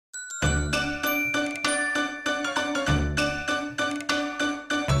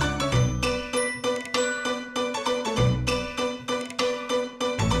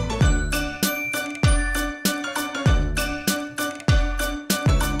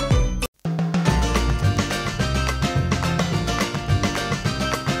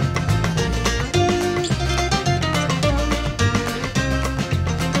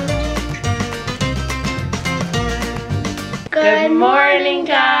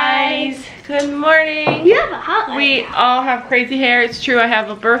Good morning. You have a hot We all have crazy hair. It's true. I have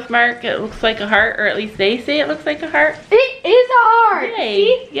a birthmark. It looks like a heart, or at least they say it looks like a heart. It is a heart.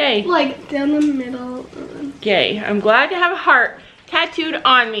 Yay. See? Yay. Like down the middle. Yay. I'm glad to have a heart tattooed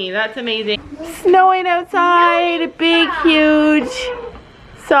on me. That's amazing. Snowing outside. Big, huge,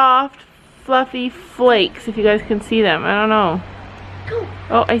 soft, fluffy flakes. If you guys can see them. I don't know.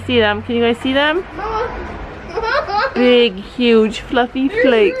 Oh, I see them. Can you guys see them? Big, huge, fluffy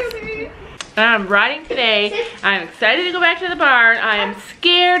flakes. I'm riding today. I'm excited to go back to the barn. I am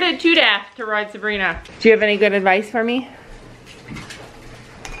scared to death to ride Sabrina. Do you have any good advice for me?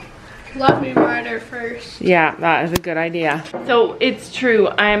 Let me ride her first. Yeah, that is a good idea. So it's true.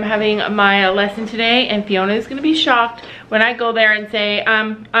 I am having my lesson today, and Fiona is going to be shocked when I go there and say,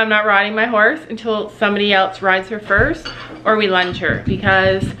 I'm not riding my horse until somebody else rides her first, or we lunge her,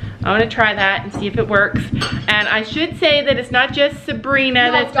 because I want to try that and see if it works. And I should say that it's not just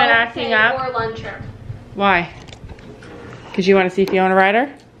Sabrina that's been acting up. Or lunge her. Why? Because you want to see Fiona ride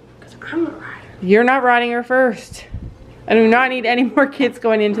her? Because I'm a rider. You're not riding her first. I do not need any more kids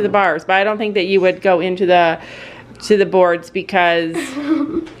going into the bars, but I don't think that you would go into the boards because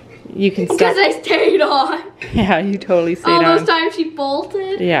you can stop. Because I stayed on. Yeah, you totally stayed on. All those times she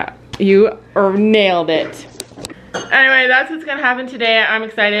bolted. Yeah, you nailed it. Anyway, that's what's gonna happen today. I'm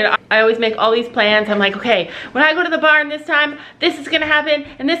excited. I always make all these plans. I'm like, okay, when I go to the barn this time, this is gonna happen,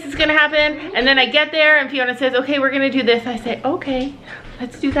 and this is gonna happen. And then I get there, and Fiona says, okay, we're gonna do this. I say, okay,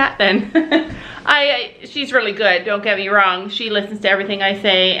 let's do that then. She's really good, don't get me wrong. She listens to everything I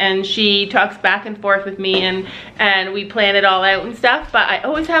say, and she talks back and forth with me, and we plan it all out and stuff. But I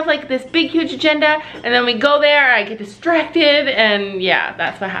always have like this big, huge agenda, and then we go there, I get distracted, and yeah,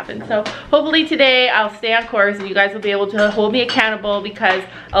 that's what happens. So hopefully today I'll stay on course, and you guys will be able to hold me accountable because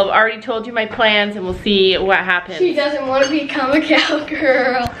I've already told you my plans, and we'll see what happens. She doesn't want to become a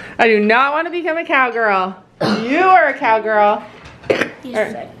cowgirl. I do not want to become a cowgirl. You are a cowgirl.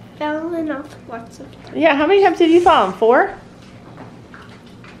 Yes, I fell enough lots of times. Yeah, how many times did you fall? 4?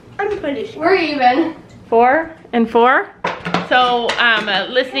 I'm pretty sure. We're even. 4 and 4. So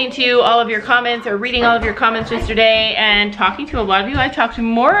listening to all of your comments or reading all of your comments yesterday and talking to a lot of you. I talked to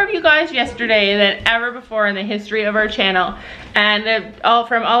more of you guys yesterday than ever before in the history of our channel. And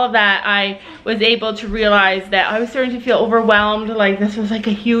from all of that, I was able to realize that I was starting to feel overwhelmed, like this was like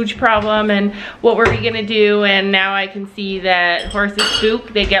a huge problem and what were we gonna do? And now I can see that horses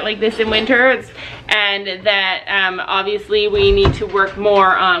spook, they get like this in winter, and that obviously we need to work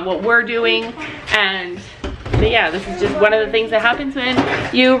more on what we're doing. And yeah, this is just one of the things that happens when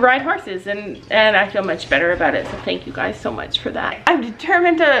you ride horses, and I feel much better about it. So thank you guys so much for that. I'm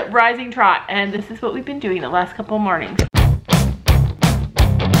determined to rising trot, and this is what we've been doing the last couple of mornings.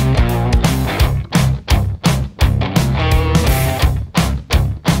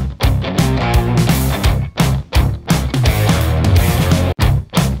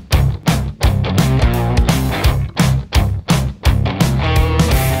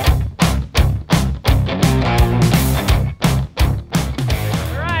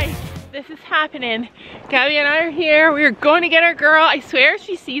 Happening. Gabby and I are here. We are going to get our girl. I swear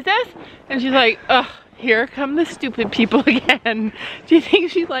she sees us and she's like, ugh, here come the stupid people again. Do you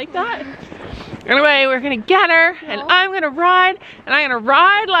think she's like that? Anyway, we're gonna get her and I'm gonna ride, and I'm gonna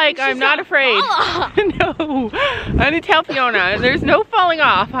ride like I'm not afraid. No, I'm gonna tell Fiona there's no falling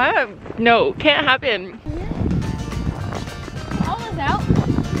off. No, can't happen. Lola's out.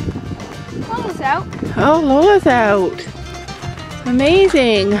 Lola's out. Oh, Lola's out.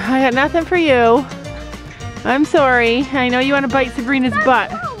 Amazing. I got nothing for you. I'm sorry. I know you want to bite Sabrina's butt.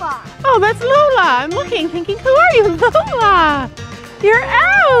 Lola. Oh, that's Lola. I'm looking, thinking, who are you? Lola. You're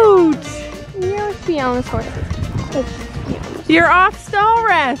out. You're Fiona's horses. You're off stall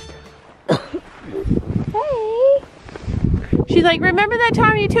rest. Hey. She's like, remember that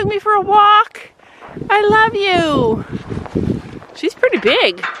time you took me for a walk? I love you. She's pretty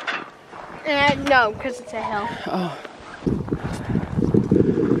big. No, because it's a hill. Oh.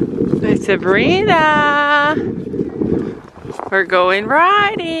 It's Sabrina. We're going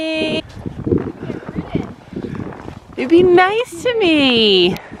riding. You'd be nice to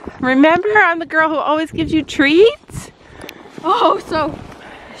me. Remember, I'm the girl who always gives you treats? Oh, so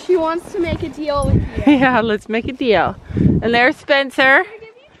she wants to make a deal with you. Yeah, let's make a deal. And there's Spencer.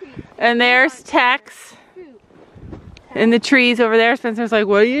 And there's Tex. In the trees over there. Spencer's like,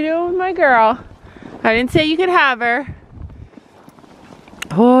 what are you doing with my girl? I didn't say you could have her.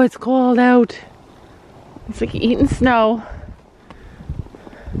 Oh, it's cold out. It's like eating snow.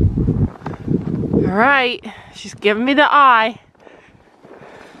 All right, she's giving me the eye.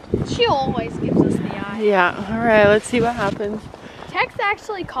 She always gives us the eye. Yeah, all right, let's see what happens. Tex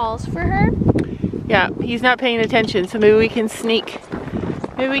actually calls for her. Yeah, he's not paying attention, so maybe we can sneak.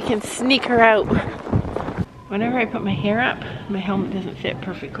 Maybe we can sneak her out. Whenever I put my hair up, my helmet doesn't fit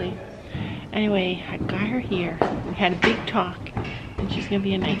perfectly. Anyway, I got her here. We had a big talk, and she's gonna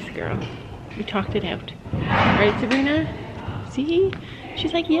be a nice girl. We talked it out. Right, Sabrina? See?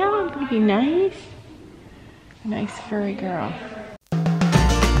 She's like, yeah, I'm gonna be nice. Nice furry girl.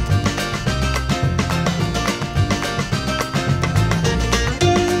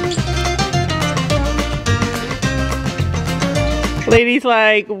 Lady's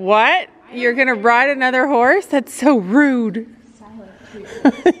like, what? You're gonna ride another horse? That's so rude.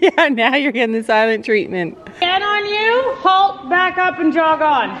 Yeah, now you're getting the silent treatment. Get on you, halt, back up, and jog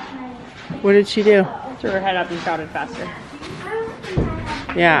on. What did she do? Threw her head up and shouted faster.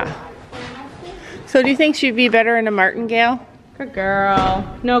 Yeah. So do you think she'd be better in a martingale? Good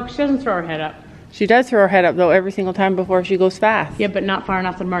girl. No, she doesn't throw her head up. She does throw her head up though every single time before she goes fast. Yeah, but not far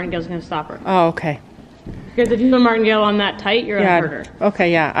enough that martingale's gonna stop her. Oh, okay. Because if you do a martingale on that tight, you're gonna hurt her. Okay,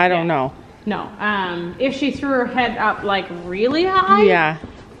 yeah, I don't know. No, if she threw her head up like really high, yeah,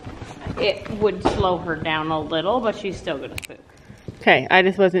 it would slow her down a little, but she's still gonna spook. Okay, I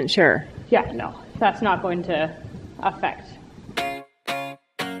just wasn't sure. Yeah, no, that's not going to affect.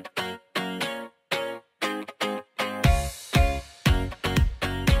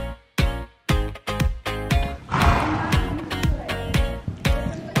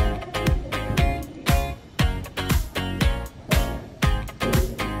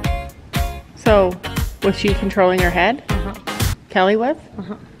 So, was she controlling her head? Kelly was?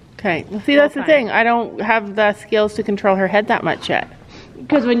 Okay. Well, see, that's the thing. I don't have the skills to control her head that much yet.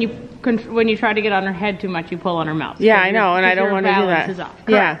 Because when you try to get on her head too much, you pull on her mouth. Yeah, I know, and I don't want to do that. Is off.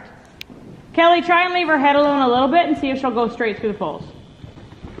 Yeah. Kelly, try and leave her head alone a little bit and see if she'll go straight through the poles.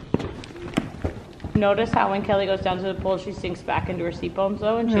 Notice how when Kelly goes down to the poles, she sinks back into her seat bones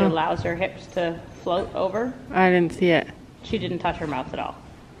though, and she allows her hips to float over. I didn't see it. She didn't touch her mouth at all.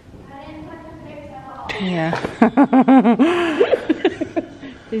 Yeah.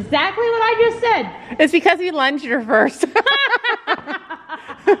 Exactly what I just said. It's because he lunged her first.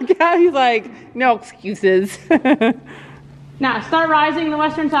 He's like, no excuses. Now, start rising the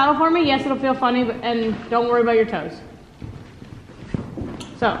Western saddle for me. Yes, it'll feel funny, and don't worry about your toes.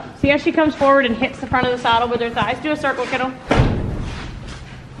 So, see how she comes forward and hits the front of the saddle with her thighs? Do a circle, kiddo.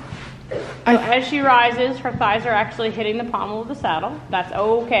 So as she rises, her thighs are actually hitting the pommel of the saddle. That's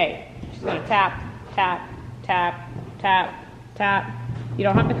okay. She's going to tap, tap, tap, tap, tap. You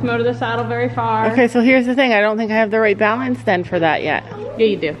don't have to come out of the saddle very far. Okay, so here's the thing. I don't think I have the right balance then for that yet. Yeah,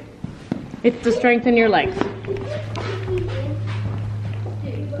 you do. It's to strengthen your legs.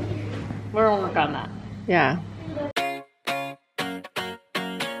 We're going to work on that. Yeah.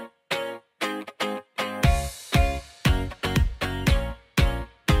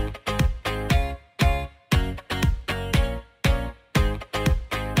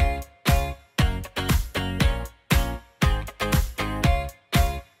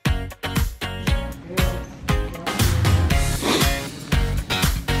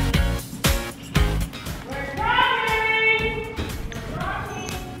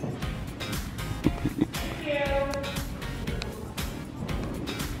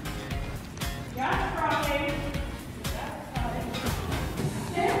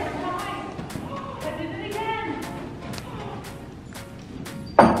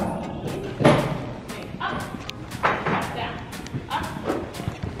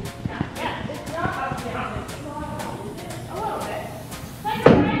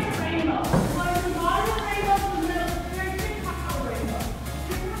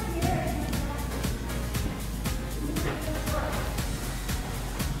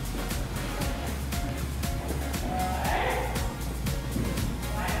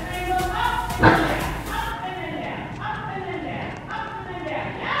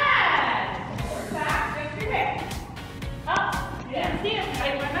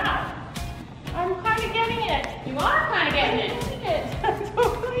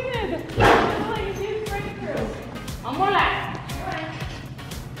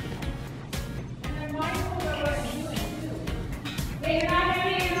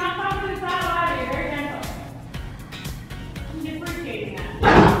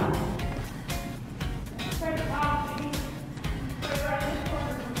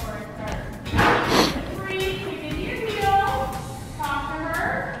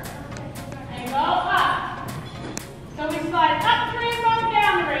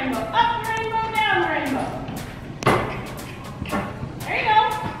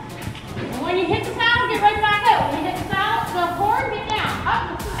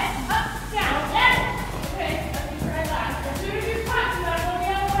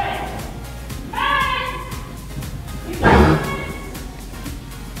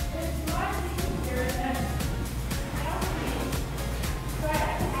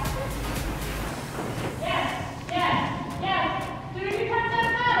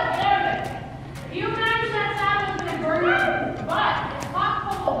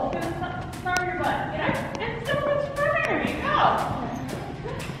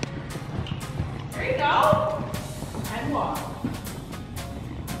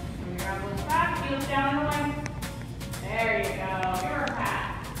 this down the way. There you go. You're a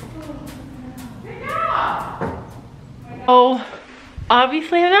pat. Good job. Oh,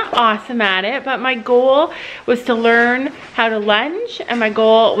 obviously I'm not awesome at it, but my goal was to learn how to lunge, and my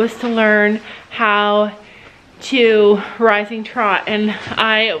goal was to learn how to rising trot, and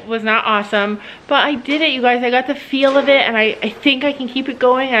I was not awesome, but I did it, you guys. I got the feel of it, and I think I can keep it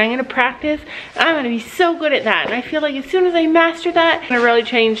going, and I'm gonna practice. I'm gonna be so good at that, and I feel like as soon as I master that, I'm gonna really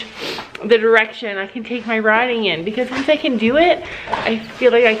change the direction I can take my riding in, because once I can do it, I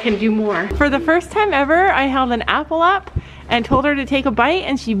feel like I can do more. For the first time ever, I held an apple up and told her to take a bite,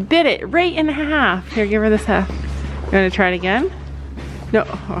 and she bit it right in half. Here, give her this half. You wanna try it again? No.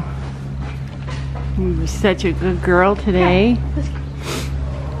 Oh. You're such a good girl today.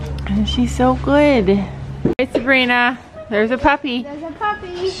 And she's so good. Hey, Sabrina, there's a puppy. There's a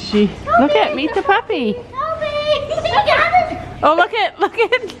puppy. Look at, meet the puppy. Oh, look at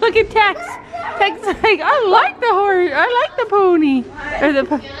Tex. Tex like, I like the horse, I like the pony. Or the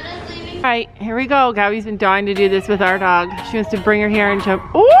puppy. All right, here we go. Gabby's been dying to do this with our dog. She wants to bring her here and jump.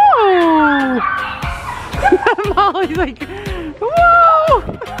 Ooh! Molly's like,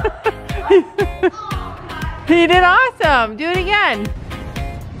 whoa! You did awesome. Do it again.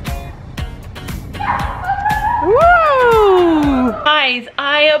 Woo! Guys,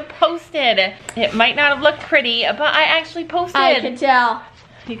 I posted. It might not have looked pretty, but I actually posted. I could tell.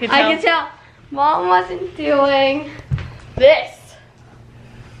 You could tell? I could tell. Mom wasn't doing this.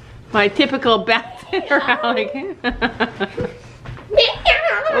 My typical bouncing around. Like,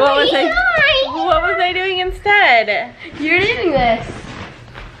 what was I doing instead? You're doing this.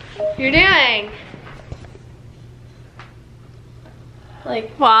 You're doing.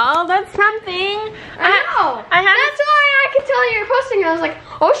 Like, well, that's something. I know. That's why I could tell you were posting. I was like,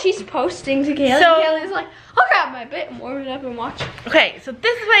 oh, she's posting to Kaylee. So, Kaylee's like, I'll grab my bit and warm it up and watch. Okay, so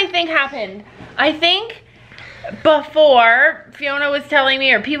this is what I think happened. I think before Fiona was telling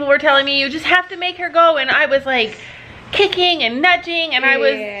me, or people were telling me, you just have to make her go, and I was like kicking and nudging, and I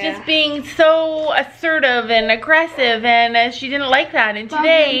was just being so assertive and aggressive, and she didn't like that. And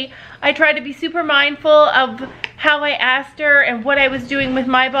today I tried to be super mindful of how I asked her and what I was doing with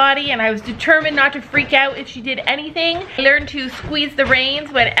my body, and I was determined not to freak out if she did anything. I learned to squeeze the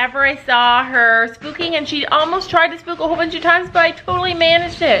reins whenever I saw her spooking, and she almost tried to spook a whole bunch of times, but I totally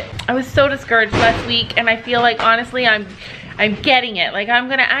managed it. I was so discouraged last week, and I feel like honestly I'm getting it. Like, I'm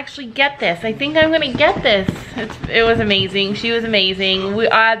gonna actually get this. I think I'm gonna get this. It was amazing. She was amazing. We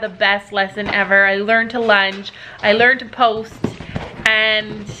had the best lesson ever. I learned to lunge. I learned to post,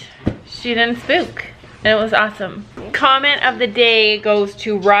 and she didn't spook. It was awesome. Comment of the day goes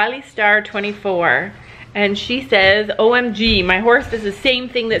to Riley Star 24, and she says, OMG, my horse does the same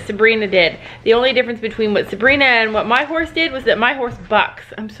thing that Sabrina did. The only difference between what Sabrina and what my horse did was that my horse bucks.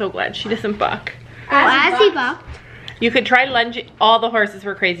 I'm so glad she doesn't buck. As he bucked. You could try lunging. All the horses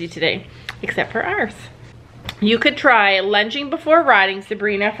were crazy today, except for ours. You could try lunging before riding,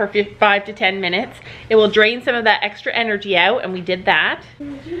 Sabrina, for 5 to 10 minutes. It will drain some of that extra energy out, and we did that.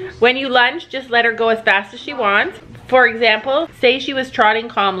 When you lunge, just let her go as fast as she wants. For example, say she was trotting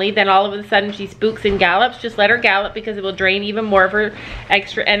calmly, then all of a sudden she spooks and gallops. Just let her gallop, because it will drain even more of her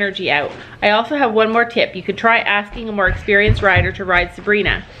extra energy out. I also have one more tip. You could try asking a more experienced rider to ride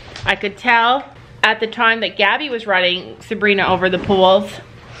Sabrina. I could tell at the time that Gabby was riding Sabrina over the poles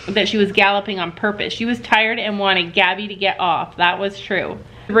that she was galloping on purpose. She was tired and wanted Gabby to get off. That was true.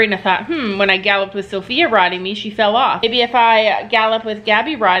 Sabrina thought, when I galloped with Sophia riding me, she fell off. Maybe if I gallop with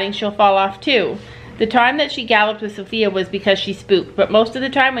Gabby riding, she'll fall off too. The time that she galloped with Sophia was because she spooked, but most of the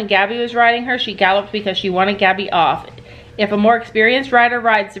time when Gabby was riding her, she galloped because she wanted Gabby off. If a more experienced rider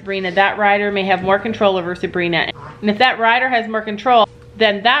rides Sabrina, that rider may have more control over Sabrina. And if that rider has more control,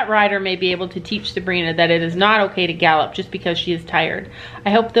 then that rider may be able to teach Sabrina that it is not okay to gallop just because she is tired.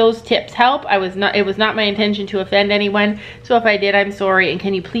 I hope those tips help. It was not my intention to offend anyone, so if I did, I'm sorry. And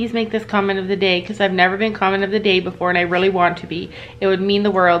can you please make this comment of the day, because I've never been comment of the day before, and I really want to be. It would mean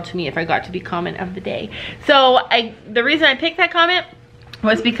the world to me if I got to be comment of the day. So the reason I picked that comment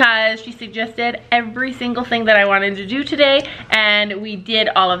was because she suggested every single thing that I wanted to do today, and we did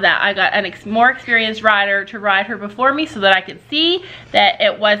all of that. I got a more experienced rider to ride her before me so that I could see that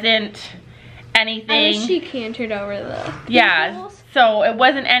it wasn't anything. I wish she cantered over the poles. So it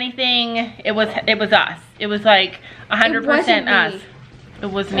wasn't anything. It was us. It was like 100% us. It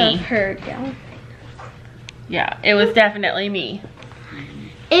was me. Her gal. Yeah, it was definitely me.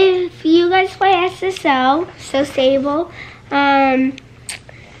 If you guys play SSO, so stable,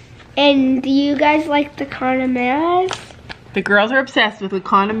 and do you guys like the Canameras? The girls are obsessed with the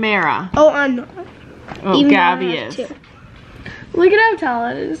Connemara. Oh, I'm not. Oh, Gabby is. Look at how tall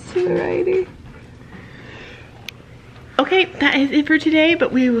it is to the righty. Okay, that is it for today,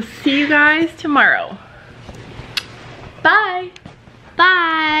 but we will see you guys tomorrow. Bye.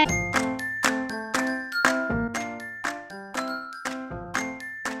 Bye.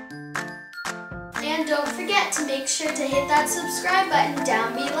 And don't forget to make sure to hit that subscribe button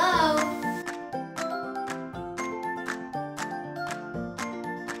down below.